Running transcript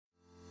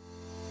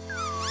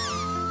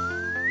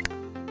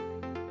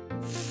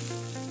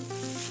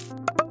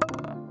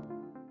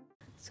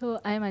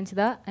I am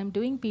Anjitha. I am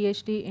doing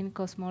PhD in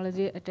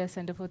cosmology at the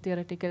Center for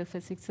Theoretical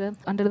Physics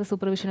under the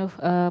supervision of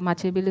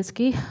Maciej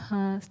Bielski.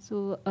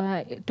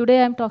 Today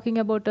I am talking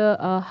about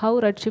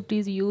how Redshift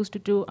is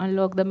used to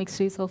unlock the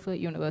mysteries of the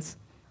universe.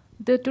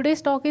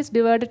 Today's talk is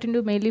divided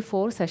into mainly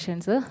 4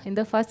 sessions. In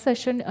the first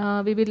session,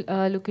 we will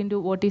look into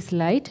what is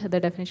light, the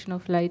definition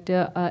of light,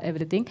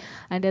 everything.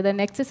 And the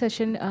next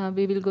session,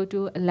 we will go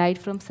to light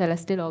from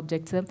celestial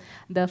objects.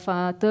 The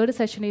third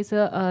session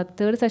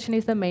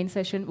is the main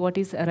session, what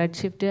is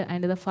redshift.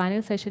 And the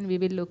final session, we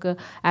will look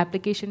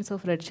applications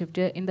of redshift.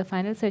 In the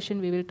final session,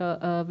 we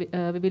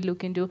will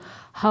look into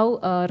how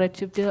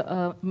redshift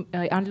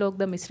unlock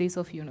the mysteries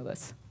of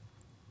universe.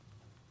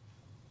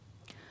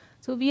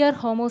 So we are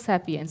Homo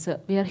sapiens,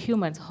 we are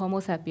humans, Homo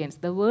sapiens.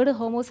 The word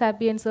Homo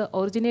sapiens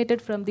originated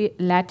from the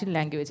Latin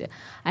language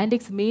and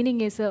its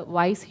meaning is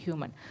wise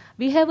human.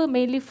 We have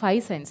mainly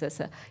 5 senses,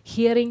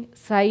 hearing,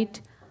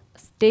 sight,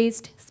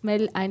 taste,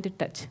 smell and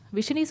touch.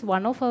 Vision is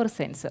one of our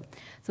senses,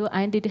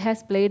 and it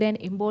has played an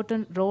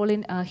important role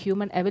in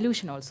human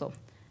evolution also.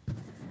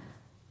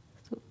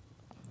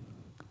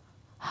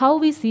 How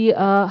we see,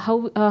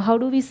 how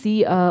do we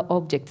see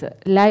objects?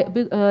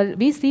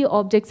 We see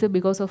objects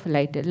because of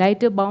light.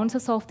 Light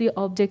bounces off the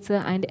objects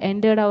and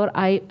entered our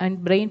eye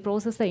and brain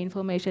process the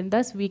information.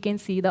 Thus, we can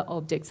see the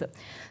objects.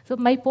 So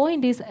my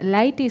point is,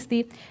 light is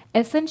the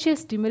essential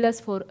stimulus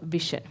for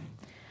vision.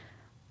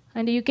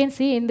 And you can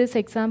see in this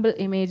example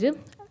image,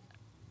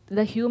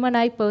 the human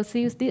eye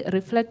perceives the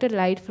reflected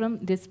light from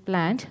this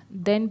plant.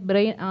 Then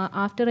brain,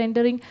 after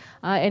entering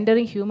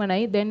human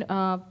eye, then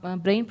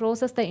brain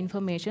process the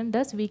information.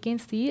 Thus, we can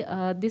see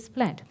this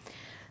plant.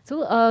 So,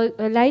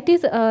 light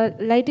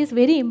is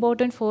very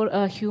important for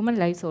human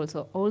lives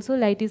also. Also,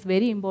 light is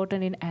very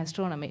important in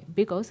astronomy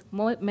because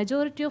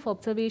majority of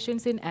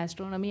observations in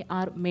astronomy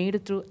are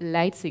made through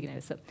light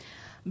signals.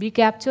 We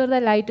capture the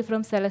light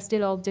from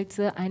celestial objects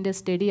and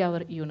study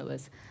our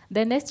universe.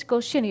 The next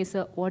question is,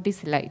 what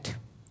is light?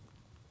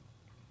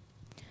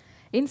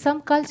 In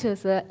some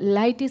cultures,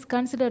 light is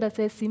considered as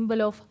a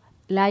symbol of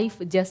life,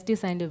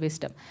 justice, and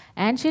wisdom.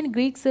 Ancient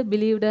Greeks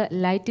believed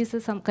light is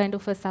some kind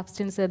of a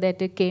substance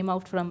that came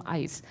out from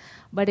ice.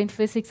 But in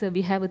physics,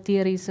 we have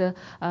theories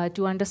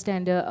to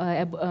understand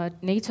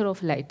nature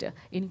of light,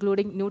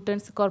 including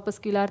Newton's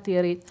corpuscular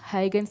theory,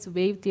 Huygens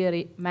wave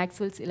theory,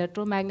 Maxwell's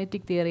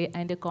electromagnetic theory,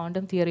 and a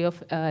quantum theory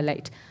of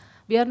light.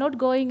 We are not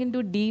going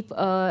into deep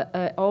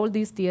all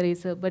these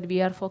theories, but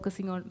we are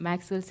focusing on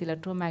Maxwell's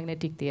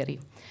electromagnetic theory.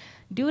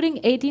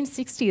 During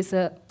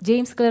 1860s,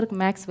 James Clerk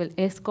Maxwell,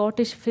 a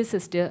Scottish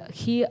physicist,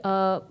 he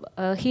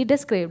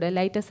described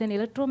light as an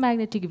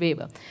electromagnetic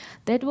wave.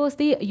 That was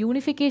the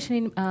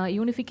unification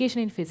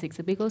in physics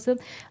because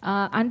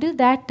until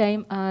that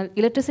time,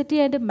 electricity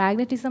and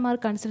magnetism are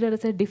considered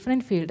as a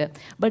different field.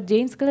 But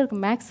James Clerk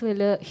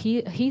Maxwell,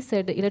 he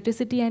said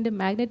electricity and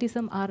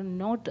magnetism are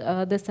not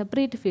the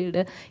separate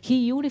field. He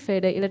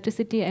unified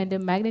electricity and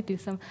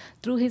magnetism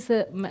through his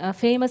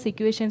famous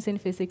equations in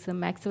physics,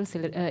 Maxwell's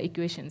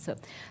equations.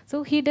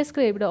 So he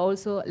described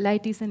also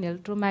light is an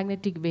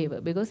electromagnetic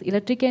wave because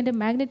electric and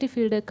magnetic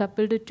field are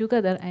coupled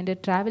together and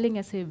traveling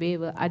as a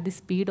wave at the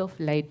speed of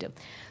light.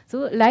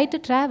 So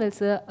light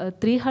travels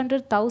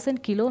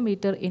 300,000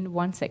 kilometers in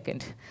 1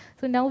 second.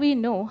 So now we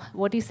know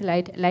what is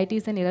light. Light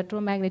is an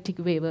electromagnetic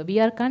wave.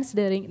 We are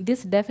considering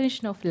this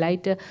definition of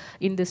light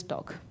in this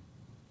talk.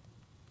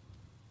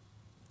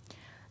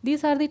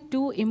 These are the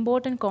 2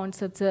 important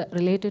concepts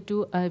related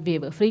to a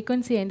wave,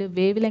 frequency and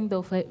wavelength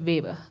of a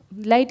wave.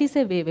 Light is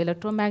a wave,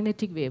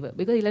 electromagnetic wave,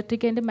 because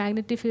electric and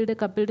magnetic field are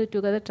coupled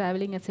together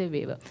traveling as a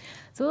wave.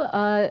 So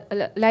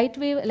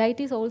light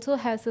is also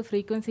has a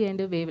frequency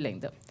and a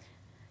wavelength.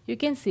 You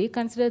can see,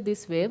 consider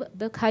this wave.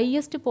 The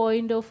highest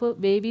point of a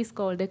wave is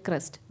called a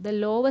crest. The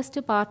lowest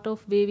part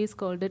of wave is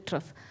called a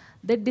trough.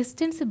 The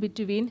distance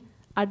between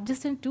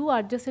two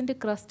adjacent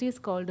crust is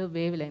called a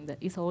wavelength.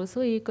 Is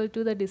also equal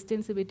to the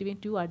distance between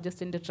 2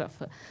 adjacent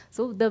trough.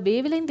 So the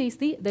wavelength is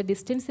the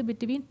distance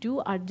between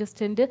 2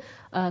 adjacent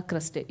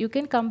crust. You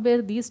can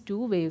compare these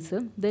 2 waves.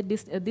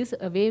 This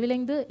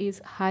wavelength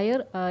is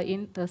higher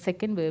in the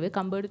second wave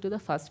compared to the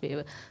first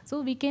wave.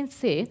 So we can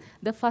say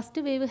the first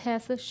wave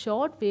has a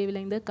short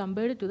wavelength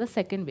compared to the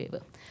second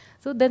wave.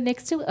 So the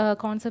next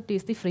concept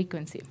is the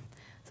frequency.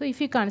 So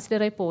if you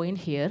consider a point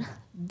here,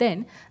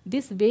 then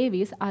this wave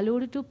is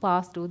allowed to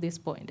pass through this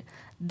point.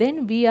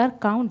 Then we are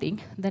counting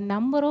the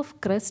number of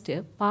crests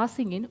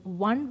passing in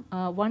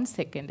 1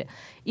 second.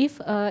 If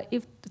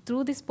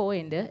through this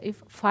point,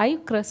 if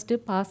 5 crests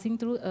passing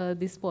through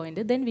this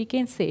point, then we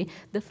can say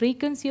the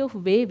frequency of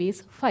wave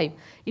is 5.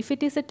 If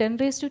it is a 10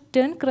 raised to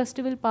 10 crest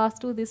will pass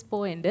through this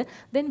point,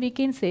 then we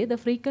can say the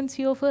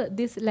frequency of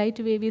this light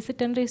wave is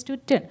 10 raised to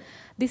 10.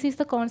 This is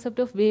the concept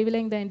of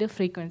wavelength and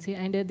frequency,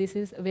 and this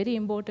is very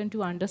important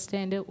to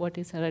understand what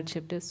is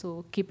redshift.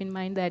 So keep in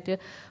mind that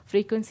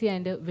frequency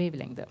and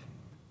wavelength.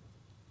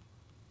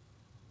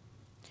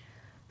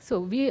 So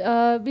we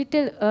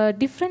tell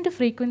different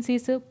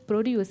frequencies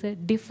produce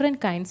different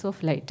kinds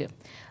of light.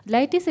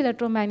 Light is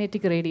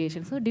electromagnetic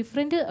radiation. So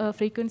different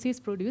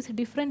frequencies produce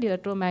different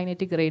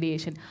electromagnetic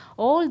radiation.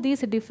 All these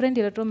different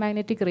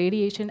electromagnetic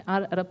radiation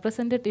are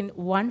represented in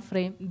one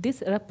frame.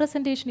 This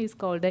representation is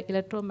called the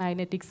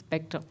electromagnetic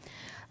spectrum.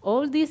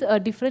 All these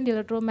different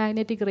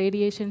electromagnetic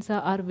radiations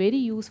are very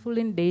useful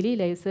in daily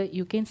lives.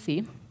 You can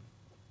see.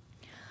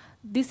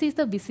 This is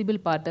the visible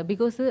part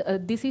because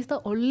this is the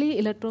only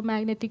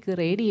electromagnetic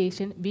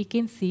radiation we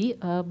can see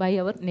by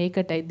our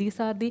naked eye. These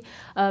are the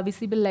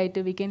visible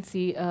light we can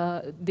see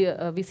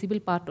the visible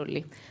part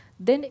only.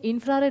 Then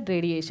infrared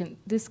radiation,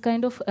 this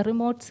kind of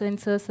remote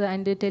sensors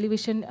and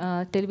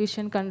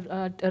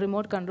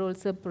remote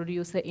controls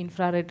produce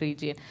infrared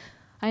region.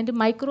 And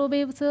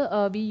microwaves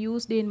we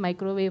used in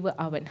microwave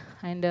oven,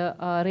 and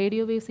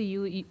radio waves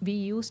we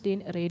used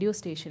in radio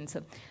stations.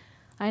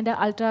 And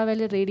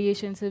ultraviolet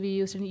radiations we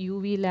used in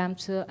UV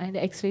lamps, and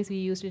X-rays we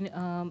used in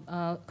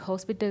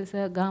hospitals.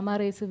 Gamma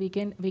rays we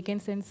can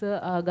sense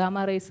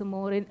gamma rays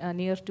more in,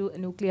 near to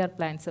nuclear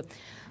plants.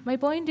 My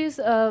point is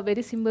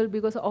very simple,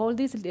 because all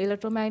these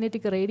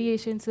electromagnetic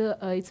radiations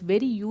it's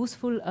very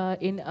useful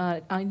in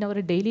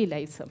our daily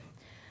lives.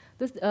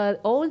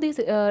 All these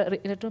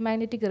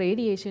electromagnetic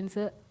radiations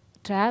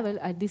travel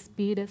at the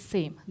speed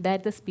same,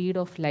 that's the speed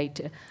of light.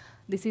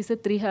 This is a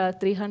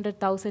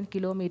 300,000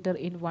 kilometers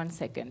in 1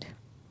 second.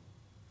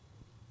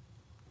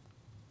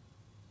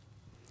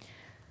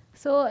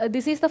 So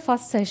this is the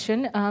first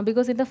session,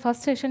 because in the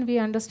first session we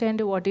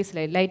understand what is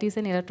light. Light is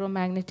an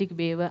electromagnetic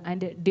wave,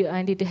 and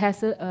it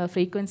has a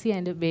frequency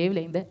and a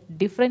wavelength. The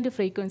different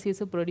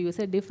frequencies produce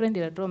a different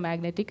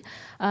electromagnetic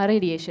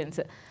radiations.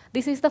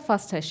 This is the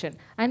first session.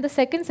 And the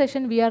second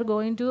session we are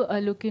going to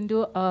look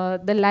into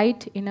the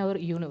light in our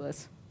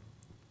universe.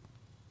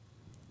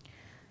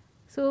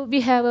 So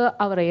we have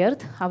our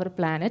Earth, our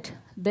planet.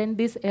 Then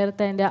this Earth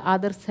and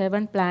other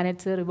 7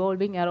 planets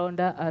revolving around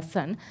the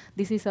Sun.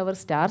 This is our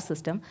star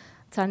system.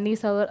 Sun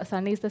is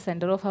the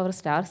center of our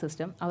star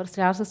system. Our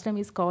star system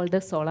is called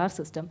the solar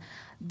system.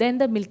 Then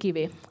the Milky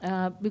Way,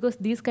 because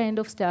these kind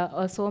of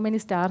so many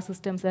star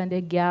systems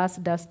and gas,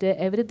 dust,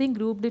 everything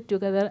grouped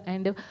together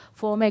and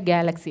form a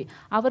galaxy.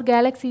 Our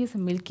galaxy is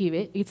Milky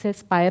Way. It's a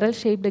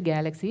spiral-shaped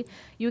galaxy.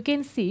 You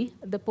can see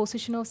the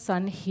position of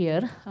Sun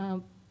here.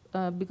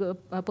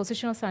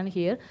 Position of Sun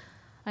here,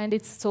 and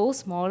it's so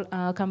small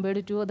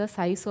compared to the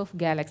size of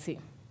galaxy.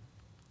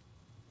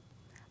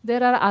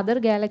 There are other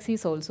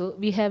galaxies also.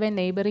 We have a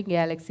neighboring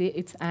galaxy,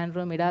 it's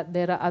Andromeda.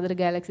 There are other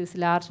galaxies,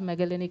 Large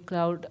Magellanic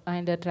Cloud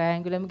and a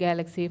Triangulum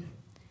galaxy.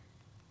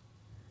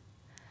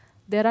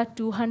 There are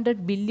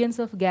 200 billions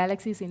of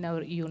galaxies in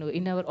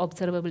our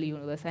observable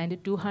universe,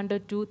 and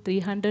 200 to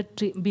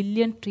 300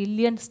 billion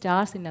trillion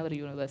stars in our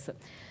universe.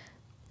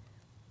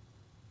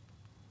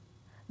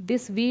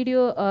 This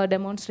video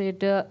demonstrates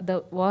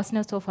the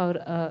vastness of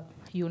our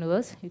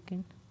universe. You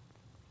can.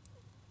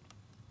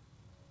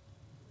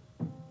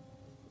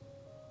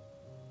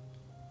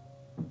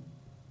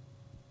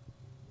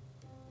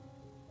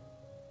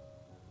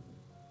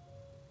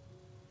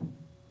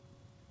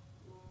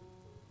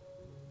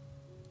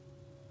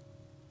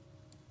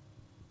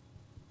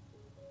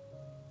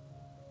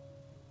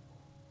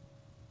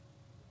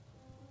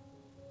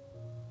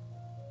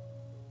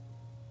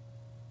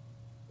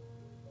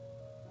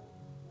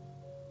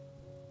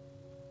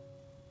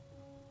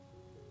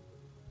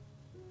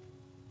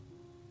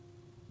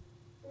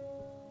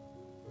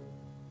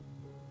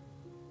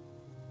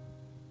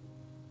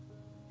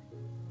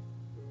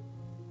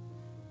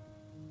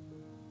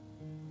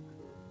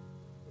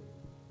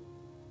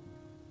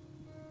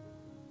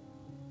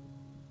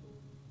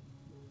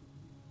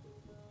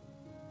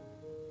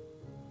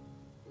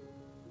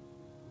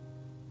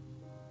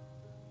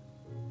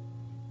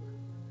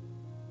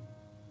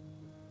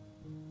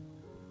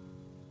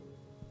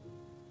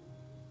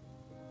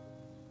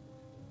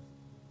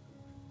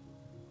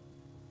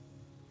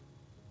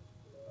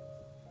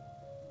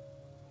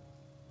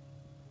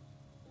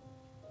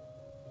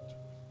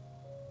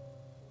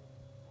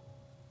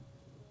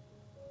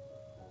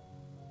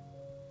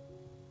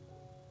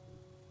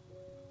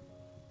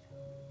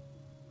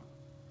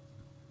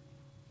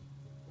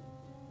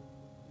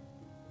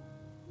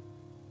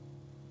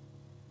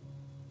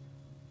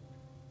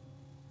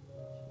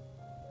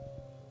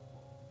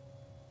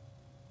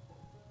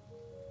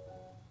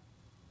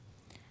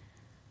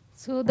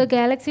 So the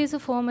galaxies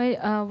form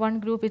one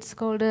group. It's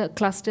called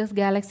clusters,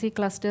 galaxy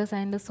clusters,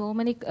 and so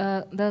many.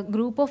 The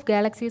group of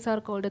galaxies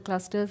are called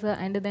clusters,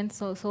 and then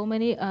so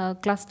many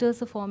clusters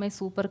form a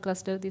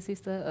supercluster. This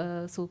is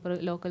the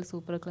local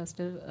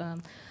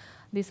supercluster.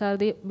 These are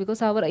the,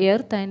 because our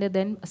Earth and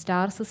then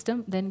star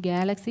system, then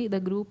galaxy.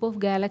 The group of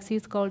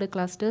galaxies called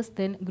clusters.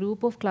 Then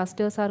group of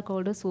clusters are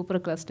called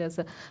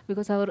superclusters,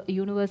 because our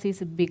universe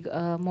is big,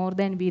 more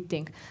than we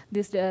think.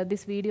 This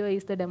video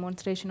is the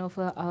demonstration of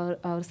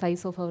our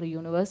size of our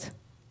universe.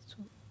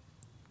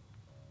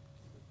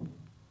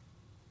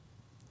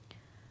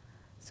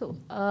 So,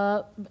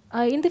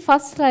 in the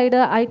first slide,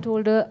 I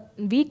told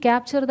we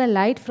capture the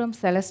light from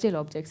celestial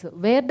objects.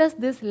 Where does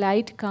this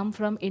light come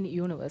from in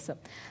universe?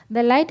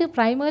 The light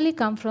primarily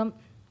comes from,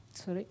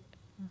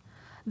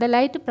 the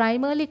light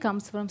primarily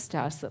comes from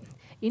stars.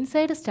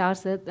 Inside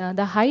stars,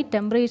 the high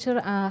temperature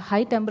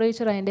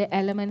and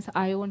elements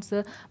ions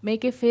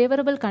make a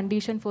favorable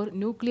condition for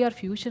nuclear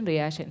fusion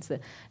reactions.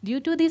 Due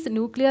to these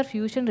nuclear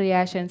fusion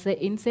reactions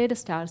inside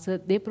stars,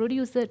 they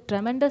produce a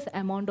tremendous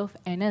amount of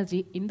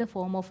energy in the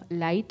form of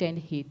light and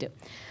heat.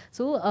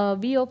 So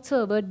we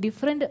observe a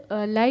different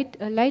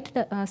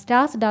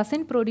stars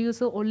doesn't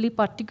produce only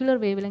particular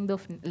wavelength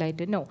of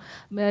light. No,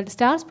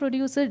 stars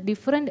produce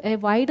a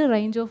wider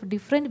range of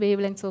different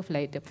wavelengths of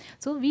light.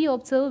 So we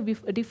observe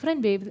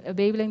different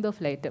wavelength of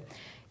light.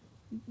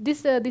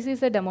 This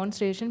is a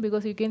demonstration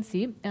because you can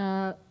see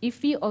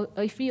if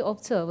we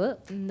observe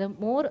the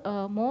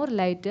more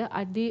light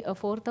at the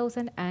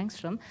 4000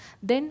 angstrom,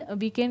 then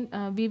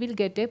we will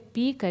get a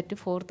peak at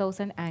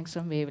 4000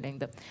 angstrom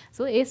wavelength.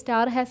 So a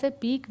star has a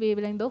peak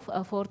wavelength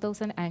of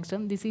 4000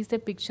 angstrom. This is a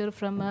picture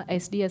from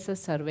SDSS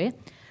survey.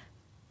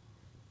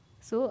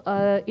 So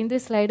in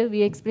this slide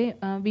we explain,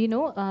 we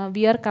know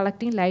we are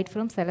collecting light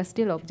from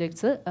celestial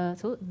objects.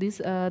 So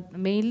this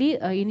mainly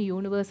in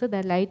universe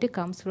the light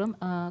comes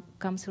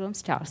from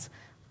stars.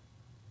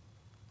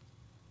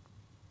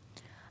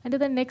 And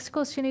the next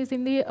question is,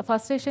 in the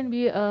first session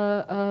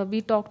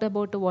we talked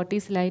about what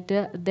is light,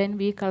 then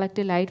we collect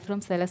light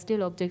from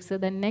celestial objects.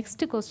 The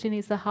next question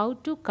is how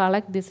to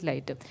collect this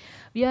light.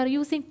 We are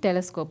using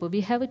telescope.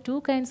 We have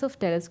two kinds of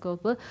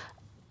telescope.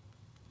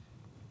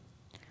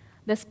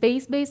 The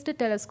space-based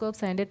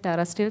telescopes and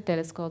terrestrial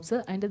telescopes.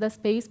 And the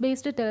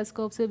space-based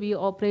telescopes we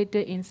operate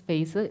in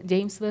space.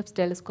 James Webb's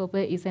telescope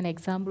is an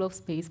example of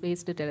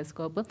space-based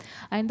telescope.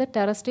 And the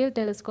terrestrial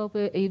telescope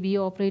we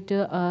operate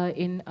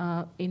in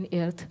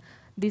Earth.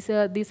 These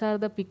are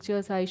the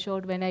pictures I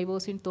showed when I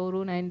was in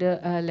Torun and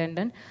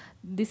London.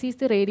 This is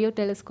the radio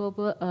telescope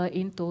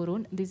in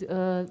Torun,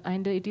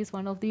 and it is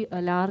one of the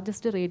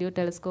largest radio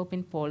telescope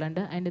in Poland.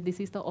 And this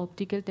is the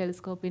optical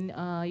telescope in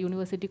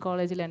University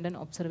College London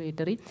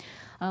Observatory.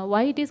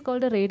 Why it is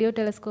called a radio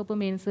telescope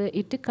means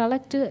it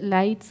collects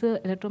lights,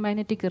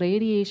 electromagnetic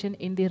radiation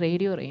in the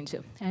radio range.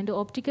 And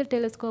optical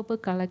telescope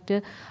collect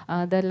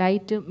the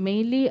light,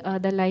 mainly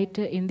the light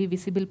in the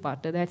visible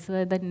part. That's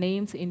why the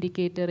names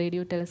indicate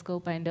radio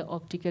telescope and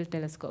optical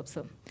telescopes.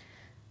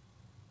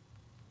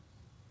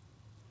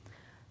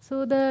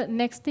 So the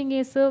next thing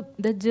is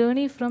the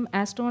journey from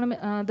astronomy.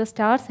 The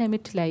stars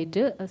emit light.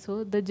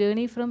 So the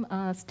journey from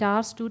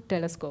stars to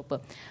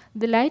telescope.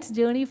 The light's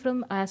journey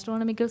from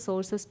astronomical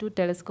sources to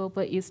telescope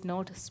is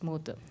not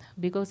smooth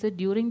because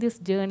during this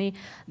journey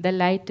the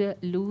light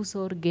lose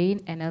or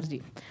gain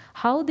energy.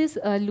 How this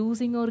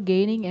losing or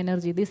gaining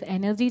energy, this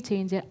energy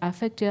change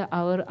affect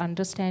our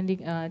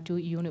understanding to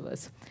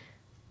universe.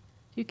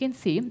 You can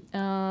see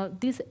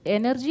this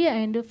energy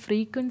and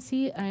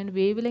frequency and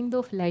wavelength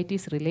of light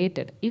is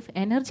related. If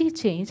energy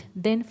change,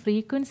 then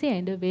frequency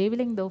and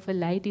wavelength of a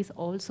light is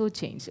also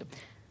changed.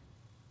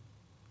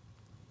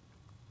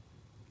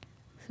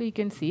 So you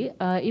can see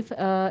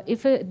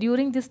if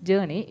during this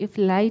journey, if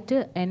light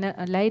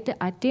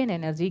attain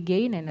energy,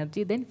 gain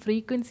energy, then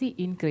frequency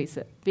increase,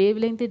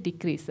 wavelength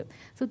decrease.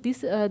 So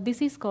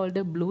this is called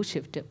a blue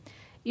shift.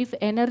 If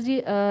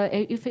energy,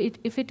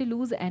 if it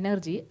lose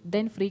energy,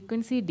 then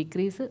frequency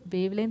decrease,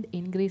 wavelength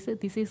increase.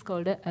 This is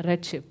called a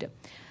redshift.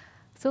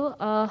 So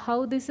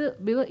how this?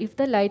 Because if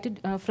the light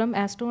from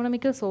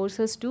astronomical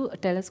sources to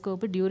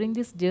telescope during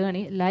this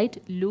journey,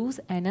 light lose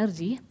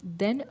energy,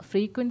 then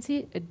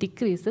frequency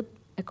decrease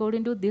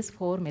according to this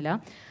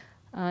formula.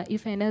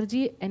 If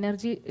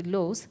energy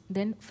loss,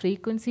 then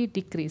frequency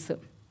decrease.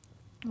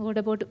 What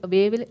about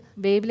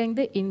wavelength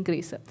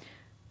increase?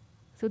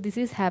 So this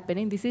is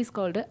happening. This is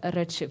called a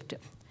redshift.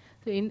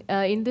 So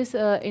in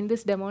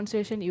this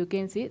demonstration, you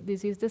can see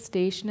this is the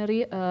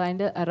stationary and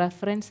a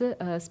reference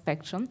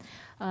spectrum.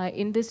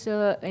 In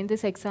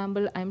this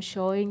example, I'm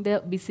showing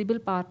the visible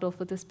part of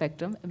the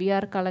spectrum. We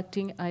are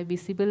collecting a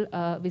visible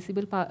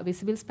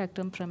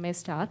spectrum from a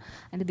star,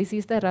 and this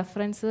is the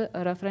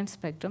reference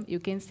spectrum. You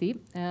can see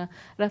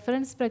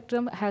reference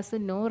spectrum has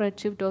no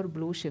redshift or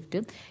blue shift.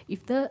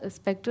 If the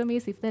spectrum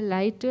is, if the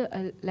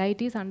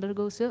light is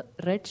undergoes a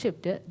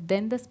redshift,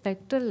 then the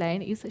spectral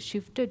line is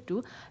shifted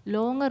to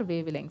longer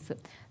wavelengths.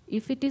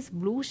 If it is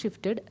blue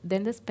shifted,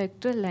 then the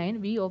spectral line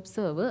we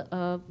observe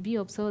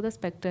the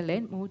spectral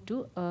line move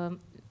to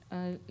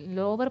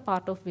lower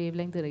part of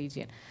wavelength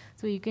region.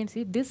 So you can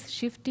see this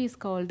shift is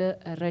called a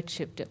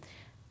redshift.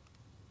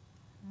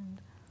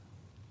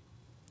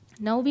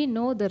 Now we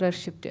know the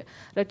redshift.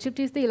 Redshift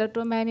is the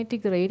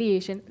electromagnetic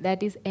radiation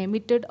that is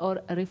emitted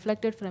or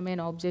reflected from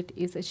an object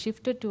is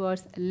shifted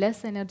towards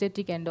less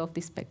energetic end of the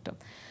spectrum.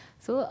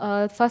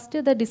 So first,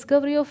 the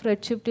discovery of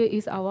redshift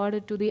is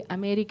awarded to the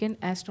American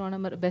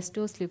astronomer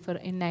Slipher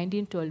in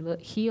 1912.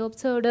 He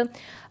observed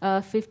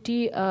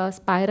 50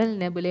 spiral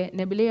nebulae.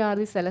 Nebulae are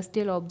the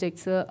celestial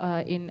objects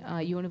in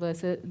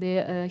universe.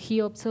 He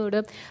observed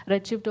a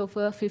redshift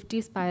of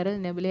 50 spiral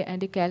nebulae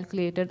and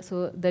calculated.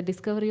 So the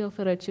discovery of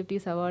a redshift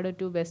is awarded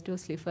to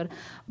Slipher.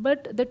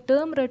 But the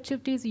term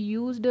redshift is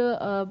used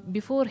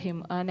before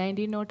him.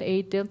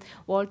 1908,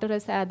 Walter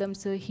S.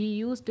 Adams, he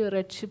used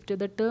redshift,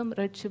 the term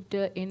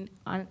redshift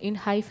in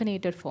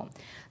hyphenated form.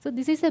 So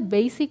this is a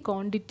basic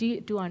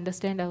quantity to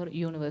understand our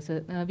universe.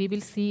 We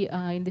will see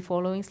in the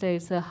following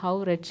slides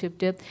how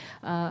redshift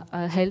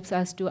helps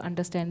us to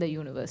understand the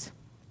universe.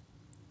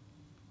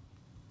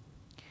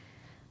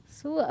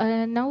 So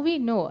now we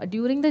know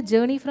during the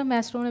journey from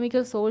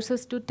astronomical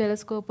sources to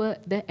telescope,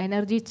 the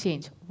energy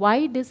change.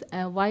 Why does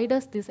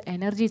this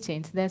energy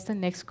change? That's the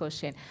next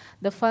question.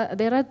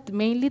 There are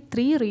mainly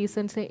three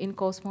reasons in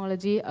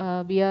cosmology.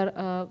 We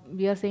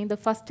are saying the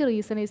first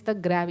reason is the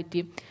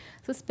gravity.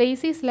 So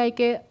space is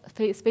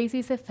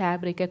a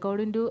fabric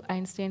according to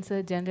Einstein's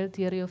general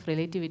theory of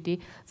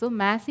relativity. So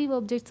massive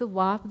objects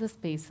warp the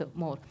space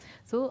more.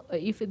 So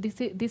if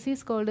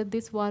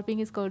this warping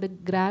is called a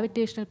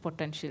gravitational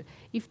potential.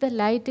 If the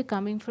light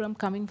coming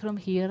from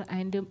here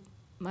and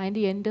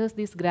enters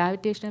this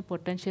gravitational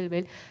potential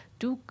well,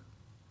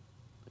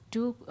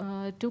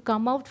 to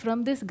come out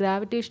from this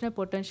gravitational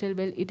potential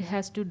well, it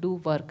has to do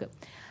work.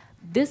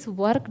 This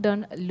work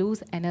done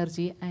lose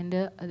energy, and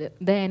the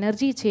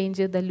energy change,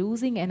 the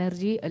losing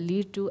energy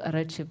lead to a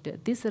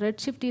redshift. This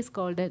redshift is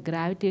called a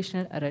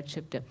gravitational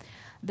redshift.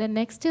 The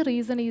next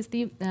reason is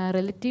the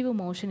relative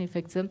motion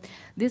effects.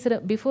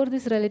 Before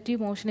this relative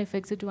motion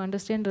effects, to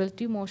understand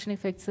relative motion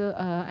effects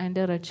and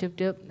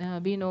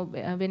redshift, we know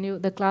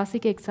the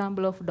classic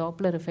example of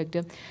Doppler effect.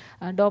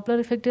 Doppler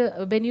effect,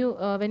 when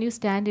you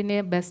stand in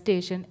a bus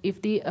station, if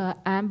the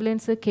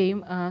ambulance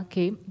came,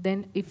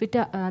 then if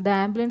the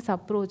ambulance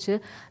approach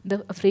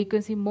the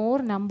frequency,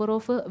 more number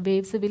of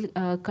waves will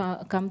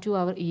come to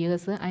our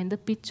ears, and the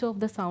pitch of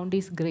the sound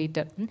is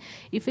greater.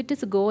 If it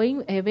is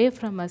going away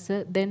from us,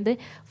 then the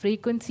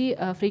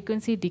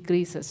frequency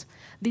decreases.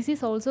 This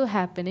is also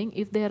happening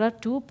if there are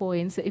 2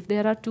 points. If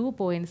there are 2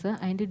 points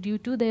and due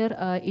to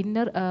their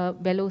inner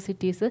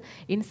velocities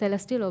in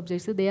celestial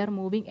objects, they are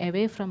moving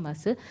away from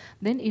us.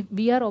 Then if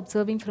we are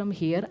observing from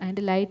here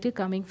and light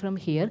coming from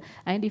here,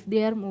 and if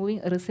they are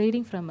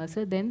receding from us,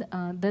 then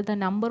the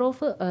number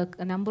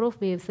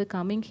of waves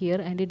coming here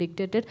and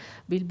detected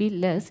will be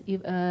less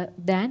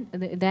than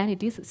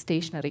it is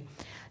stationary.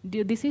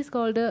 This is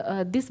called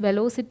this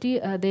velocity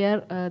they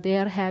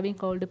are having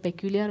called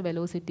peculiar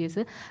velocities.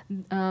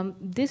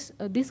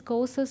 This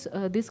causes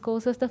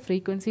the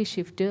frequency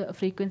shift,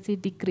 frequency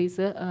decrease,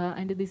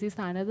 and this is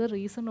another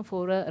reason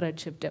for a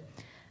redshift.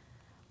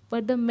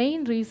 But the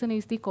main reason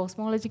is the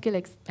cosmological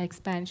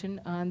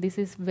expansion. This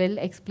is well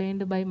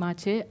explained by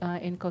Mache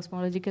in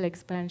cosmological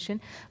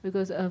expansion,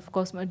 because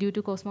due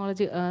to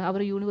cosmology,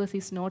 our universe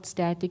is not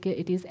static,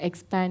 it is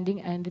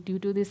expanding, and due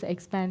to this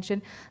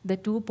expansion, the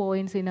 2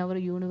 points in our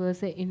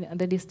universe, in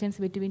the distance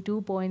between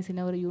 2 points in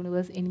our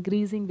universe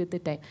increasing with the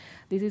time.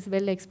 This is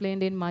well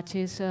explained in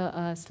Mache's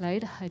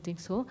slide, I think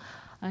so.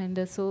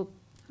 And so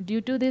due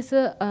to this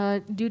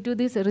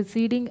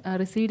receding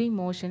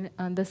motion,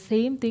 the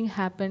same thing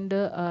happened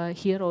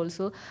here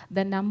also.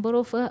 The number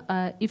of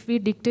if we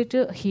dictate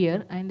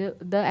here, and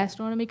the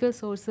astronomical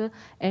source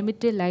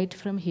emit light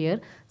from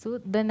here, so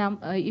the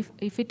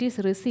if it is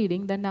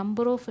receding, the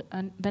number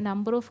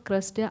of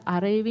crust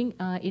arriving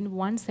in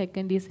 1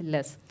 second is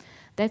less.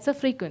 That's a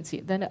frequency.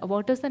 Then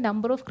what is the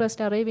number of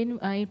crust arriving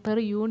per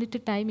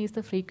unit time is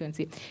the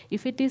frequency.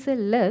 If it is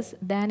less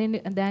than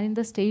in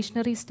the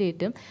stationary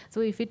state, so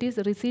if it is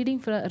receding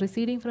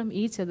from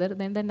each other,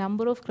 then the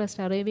number of crust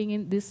arriving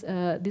in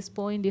this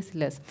point is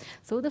less.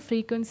 So the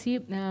frequency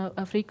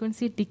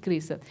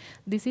decrease.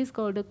 This is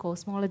called a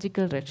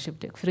cosmological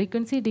redshift.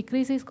 Frequency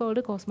decrease is called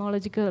a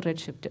cosmological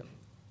redshift.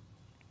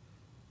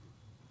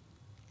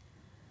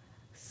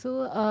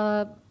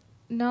 So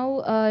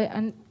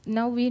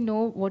now we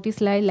know what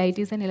is light. Light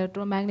is an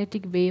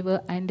electromagnetic wave,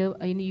 and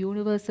in the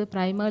universe,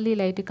 primarily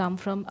light come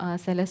from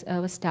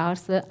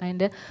stars,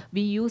 and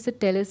we use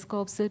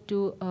telescopes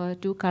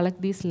to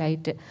collect this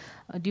light.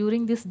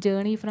 During this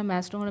journey from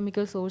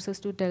astronomical sources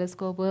to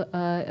telescope,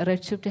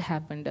 redshift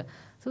happened.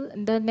 So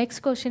the next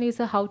question is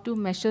how to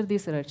measure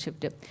this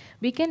redshift.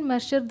 We can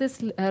measure this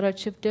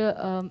redshift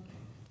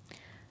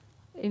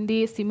in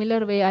the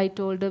similar way I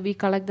told. We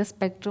collect the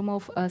spectrum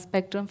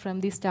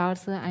from the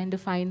stars and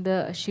find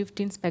the shift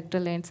in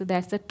spectral lengths.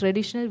 That's the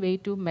traditional way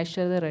to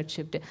measure the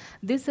redshift.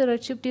 This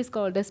redshift is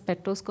called a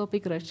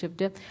spectroscopic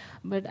redshift,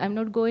 but I'm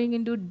not going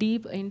into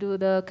deep into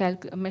the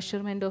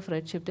measurement of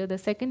redshift. The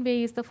second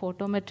way is the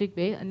photometric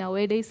way.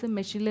 Nowadays,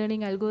 machine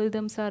learning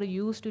algorithms are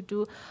used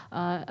to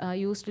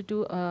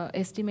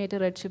estimate a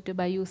redshift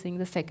by using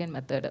the second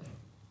method.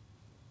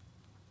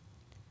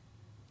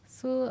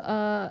 So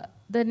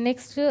the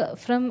next,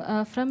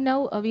 from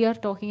now we are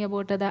talking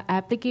about the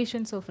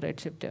applications of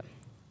redshift.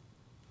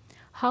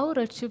 How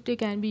redshift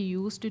can be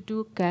used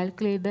to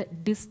calculate the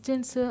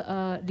distance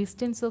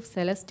of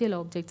celestial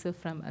objects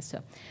from us.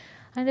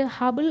 And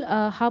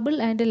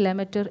Hubble and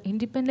Lemaitre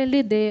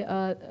independently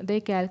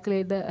they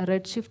calculate the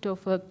redshift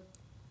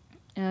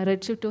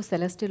of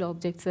celestial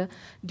objects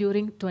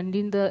during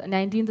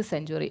 19th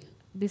century.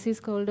 This is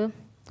called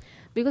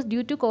because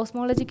due to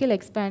cosmological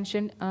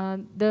expansion,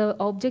 the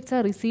objects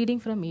are receding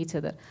from each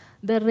other.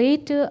 The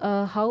rate,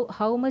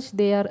 how much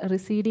they are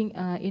receding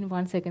in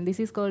 1 second, this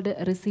is called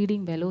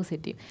receding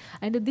velocity.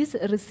 And this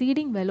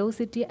receding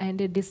velocity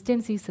and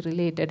distance is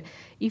related.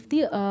 If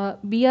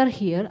we are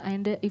here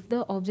and if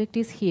the object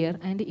is here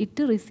and it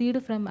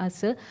recede from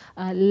us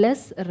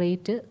less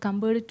rate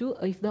compared to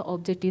if the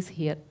object is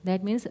here.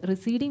 That means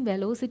receding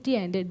velocity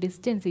and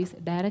distance is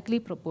directly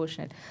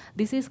proportional.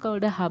 This is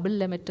called a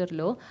Hubble-Lemaitre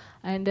law.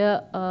 And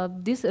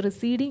this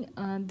receding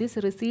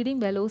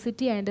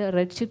velocity and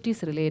redshift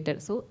is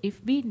related. So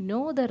if we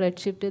know the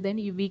redshift, then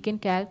we can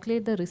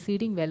calculate the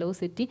receding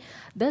velocity.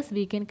 Thus,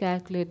 we can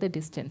calculate the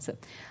distance.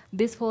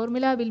 This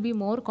formula will be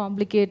more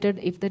complicated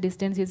if the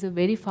distance is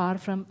very far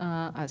from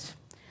us.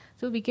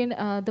 So we can.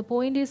 The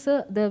point is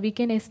we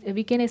can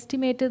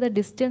estimate the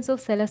distance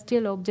of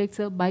celestial objects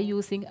by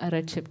using a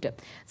redshift.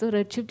 So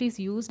redshift is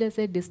used as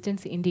a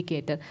distance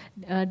indicator.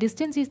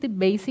 Distance is the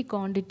basic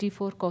quantity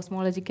for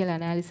cosmological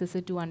analysis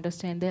to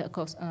understand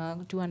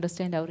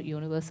our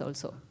universe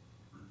also.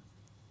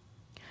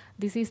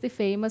 This is the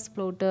famous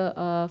plot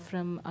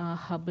from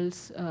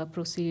Hubble's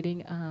proceeding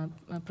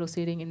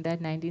in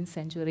that 19th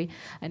century,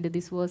 and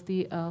this was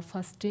the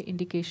first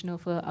indication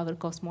of our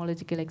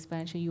cosmological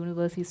expansion.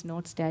 Universe is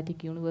not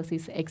static, universe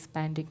is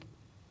expanding.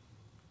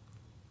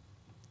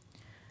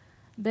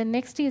 The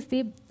next is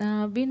the,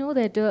 we know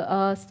that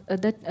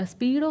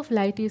speed of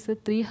light is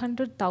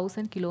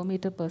 300,000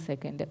 kilometers per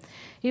second.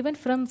 Even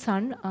from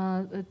sun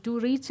to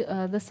reach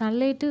the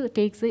sunlight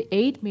takes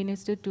 8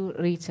 minutes to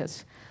reach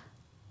us.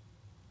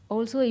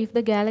 Also, if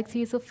the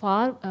galaxy is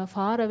far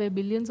away,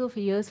 billions of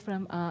years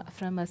from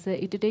us,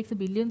 it takes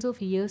billions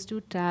of years to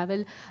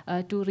travel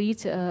to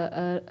reach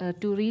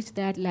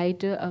that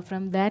light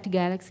from that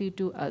galaxy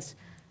to us.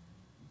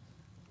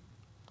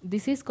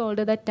 This is called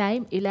the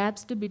time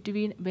elapsed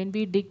between when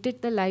we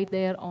detect the light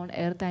there on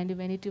Earth and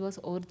when it was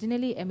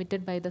originally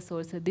emitted by the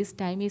source. This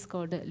time is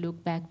called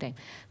look-back time.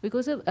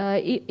 Because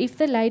if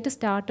the light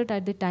started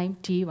at the time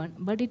t1,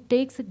 but it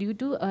takes, due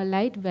to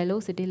light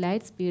velocity,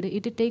 light speed,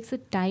 it takes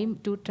time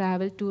to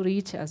travel to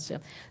reach us.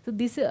 So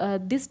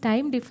this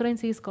time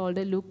difference is called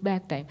a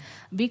look-back time.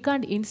 We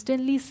can't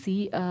instantly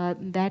see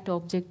that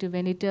object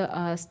when it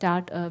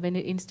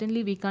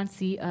instantly we can't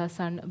see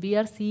sun. We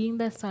are seeing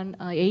the sun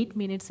 8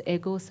 minutes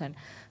ago sun.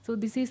 So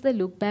this is the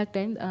look back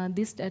time,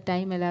 this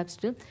time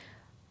elapsed.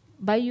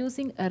 By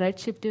using a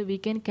redshift, we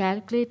can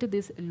calculate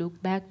this look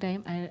back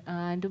time,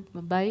 and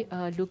by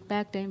look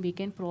back time, we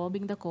can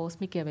probing the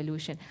cosmic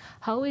evolution.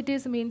 How it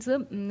is means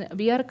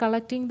we are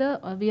collecting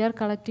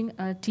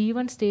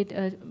T1 state,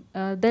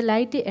 the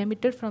light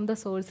emitted from the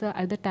source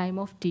at the time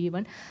of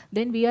T1.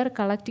 Then we are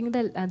collecting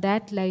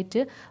that light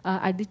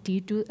at the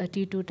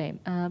T2 time.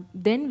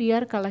 Then we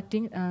are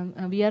collecting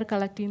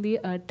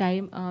the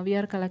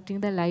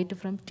light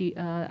from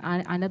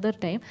another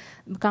time.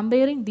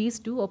 Comparing these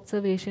two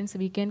observations,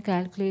 we can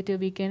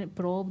we can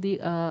probe the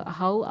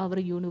how our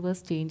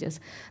universe changes.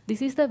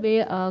 This is the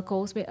way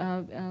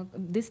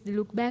this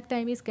look back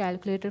time is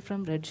calculated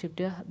from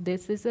redshift.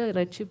 This is a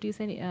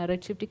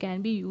redshift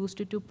can be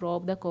used to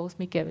probe the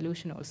cosmic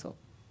evolution also.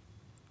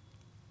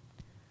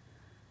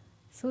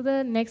 So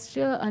the next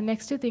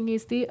thing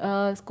is the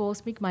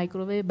cosmic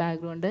microwave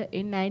background.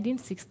 In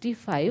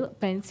 1965,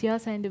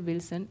 Penzias and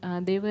Wilson,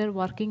 they were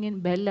working in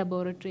Bell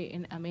Laboratory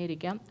in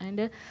America,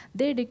 and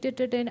they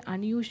detected an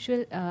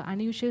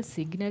unusual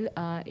signal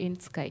in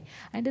sky.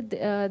 And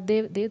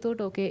they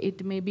thought, okay,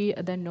 it may be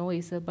the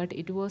noise, but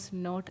it was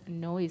not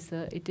noise.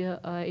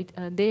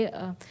 They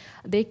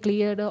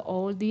cleared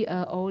all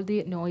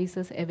the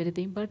noises,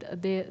 everything,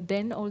 but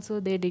then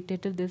also they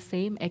detected the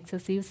same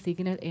excessive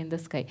signal in the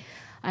sky.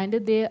 And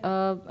they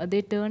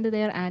turned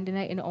their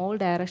antenna in all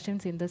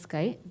directions in the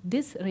sky.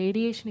 This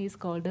radiation is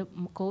called a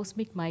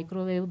cosmic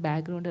microwave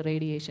background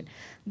radiation.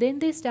 Then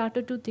they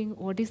started to think,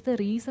 what is the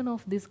reason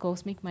of this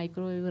cosmic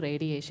microwave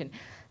radiation?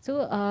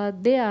 So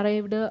they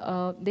arrived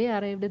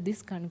at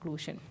this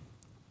conclusion.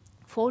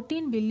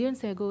 14 billion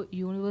years ago,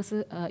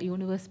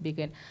 universe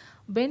began.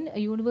 When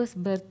universe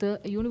birth,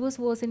 universe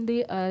was in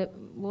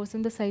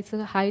the size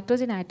of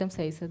hydrogen atom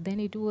size. Then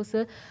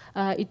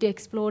it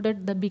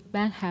exploded. The Big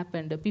Bang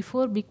happened.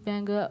 Before Big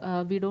Bang,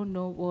 we don't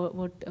know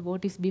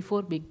what is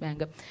before Big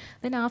Bang.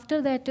 Then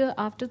after that,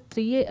 after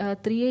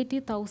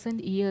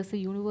 380,000 years, the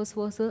universe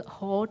was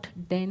hot,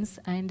 dense,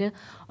 and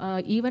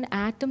even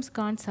atoms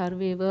can't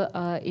survive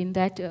in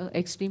that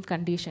extreme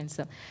conditions.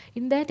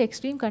 In that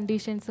extreme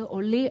conditions,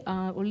 only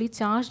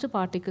charged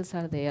particles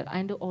are there,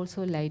 and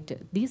also light.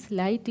 This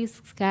light is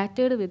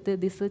scattered with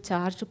these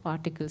charged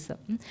particles.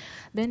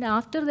 Then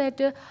after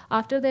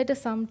that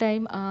some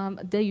time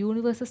the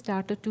universe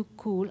started to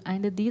cool,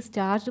 and these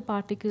charged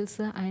particles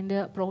and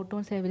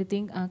protons,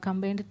 everything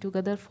combined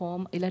together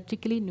form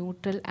electrically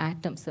neutral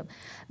atoms.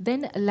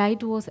 Then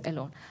light was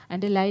alone,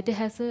 and light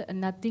has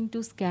nothing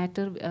to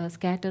scatter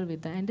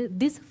with, and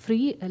this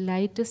free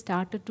light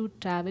started to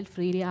travel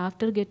freely.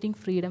 After getting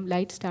freedom,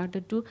 light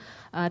started to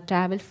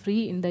travel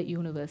free in the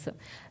universe.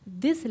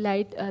 This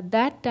light,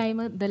 that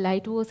time the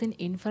light was in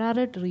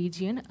infrared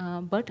region,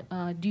 but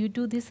due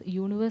to this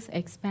universe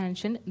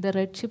expansion, the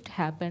redshift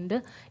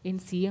happened in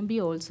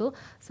CMB also.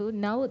 So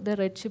now the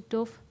redshift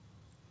of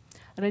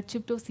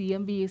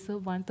CMB is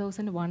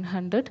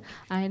 1100,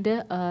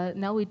 and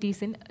now it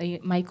is in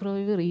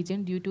microwave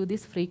region due to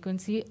this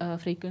frequency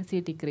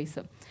decrease.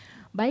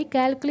 By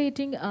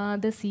calculating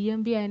the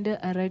CMB and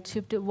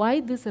redshift, why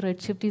this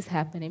redshift is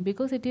happening?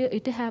 Because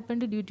it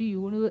happened due to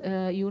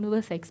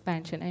universe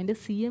expansion, and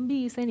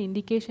CMB is an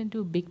indication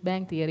to Big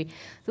Bang theory.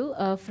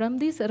 So from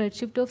this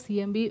redshift of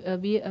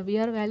CMB, we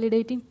are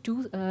validating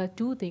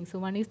two things. So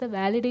one is the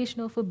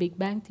validation of a Big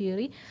Bang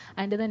theory,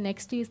 and the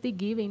next is the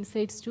give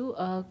insights to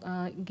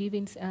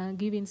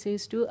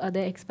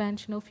the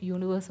expansion of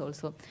universe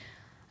also.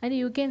 And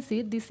you can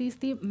see this is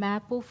the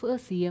map of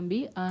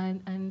CMB,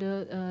 and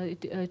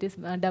it is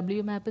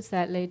WMAP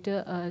satellite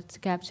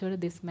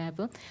captured this map.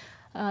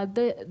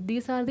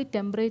 These are the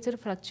temperature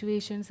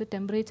fluctuations,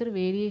 temperature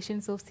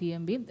variations of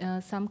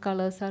CMB. Some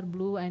colors are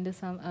blue, and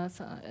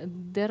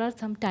there are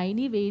some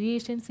tiny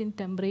variations in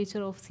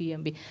temperature of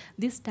CMB.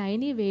 These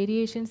tiny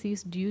variations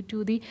is due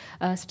to the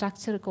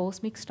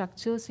cosmic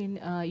structures in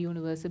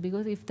universe.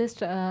 Because if the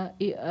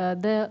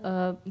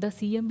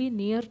CMB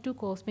near to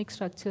cosmic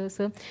structures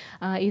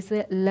is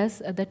less,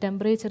 the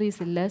temperature is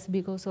less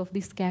because of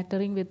the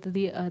scattering with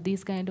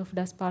these kind of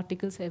dust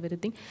particles,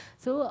 everything.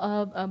 So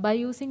by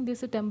using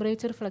this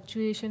temperature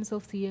fluctuations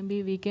of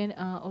CMB, we can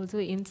also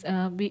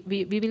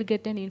we will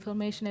get an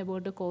information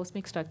about the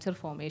cosmic structure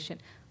formation.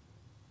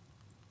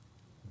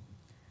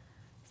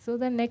 So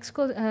the next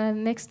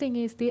thing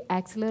is the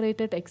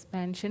accelerated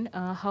expansion.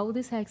 How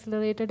this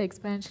accelerated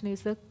expansion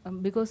is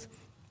because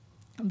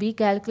we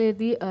calculate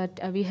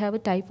we have a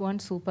type 1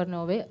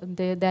 supernovae.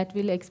 That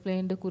will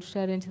explain the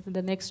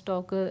the next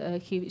talk.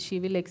 She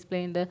will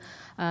explain the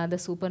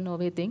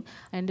supernovae thing,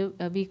 and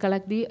we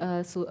collect the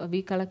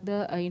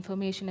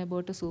information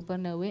about the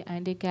supernovae,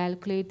 and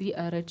calculate the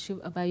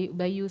redshift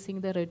by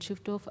using the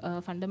redshift of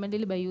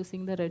fundamentally by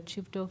using the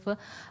redshift of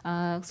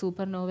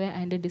supernovae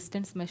and the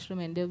distance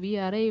measurement. We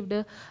arrived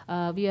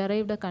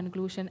a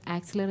conclusion: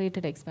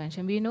 accelerated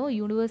expansion. We know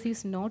universe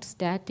is not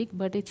static,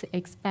 but it's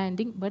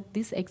expanding, but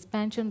this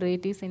expansion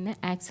rate is in an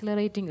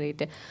accelerating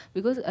rate,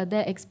 because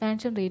the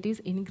expansion rate is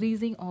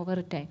increasing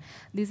over time.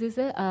 This is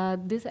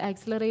this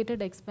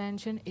accelerated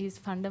expansion is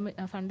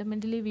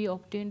fundamentally we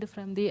obtained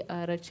from the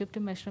redshift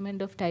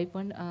measurement of type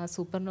 1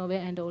 supernovae,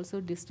 and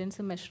also distance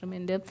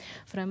measurement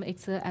from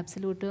its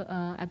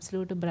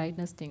absolute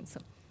brightness things.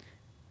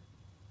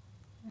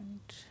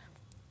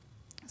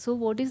 So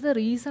what is the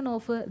reason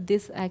of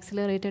this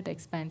accelerated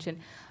expansion?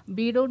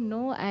 We don't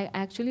know.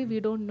 Actually, we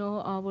don't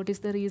know what is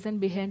the reason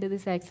behind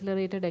this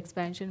accelerated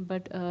expansion.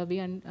 But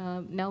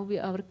now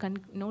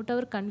not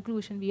our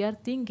conclusion. We are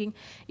thinking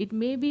it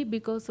may be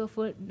because of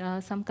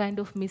some kind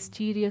of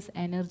mysterious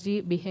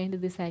energy behind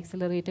this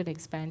accelerated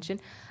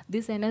expansion.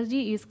 This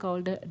energy is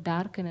called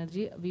dark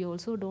energy. We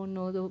also don't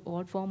know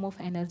what form of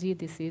energy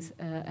this is.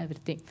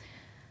 Everything.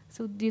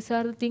 So these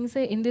are the things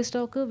in this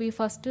talk. We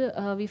first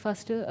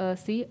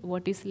see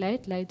what is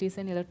light. Light is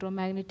an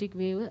electromagnetic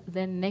wave.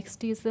 Then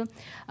next is the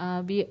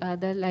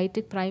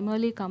light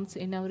primarily comes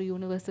in our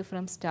universe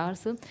from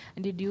stars, and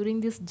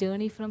during this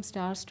journey from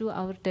stars to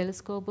our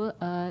telescope,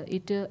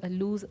 it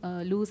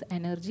lose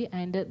energy,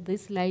 and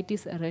this light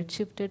is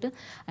redshifted.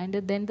 And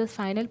then the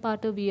final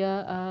part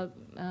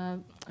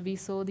we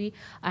saw the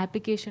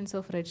applications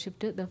of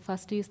redshift. The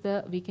first is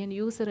we can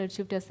use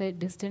redshift as a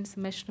distance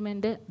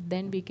measurement.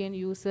 Then we can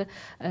use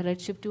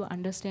redshift to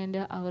understand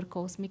our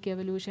cosmic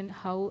evolution,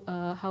 how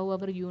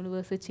our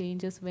universe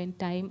changes when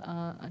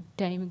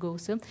time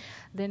goes.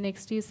 Then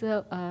next is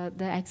the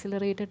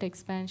accelerated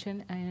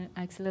expansion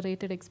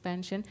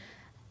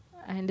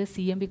and the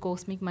CMB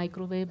cosmic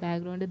microwave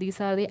background. These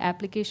are the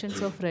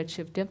applications of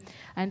redshift.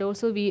 And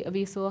also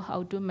we saw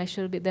how to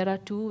measure. There are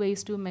two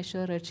ways to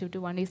measure redshift.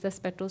 One is the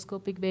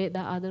spectroscopic way, the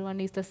other one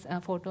is the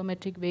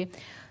photometric way.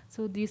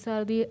 So these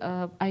are the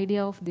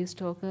idea of this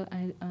talk.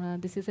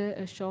 This is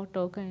a short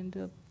talk,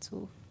 and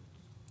so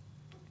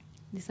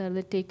these are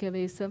the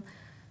takeaways. So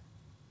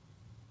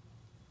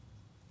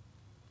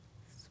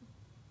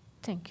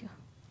thank you.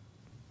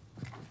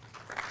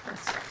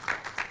 That's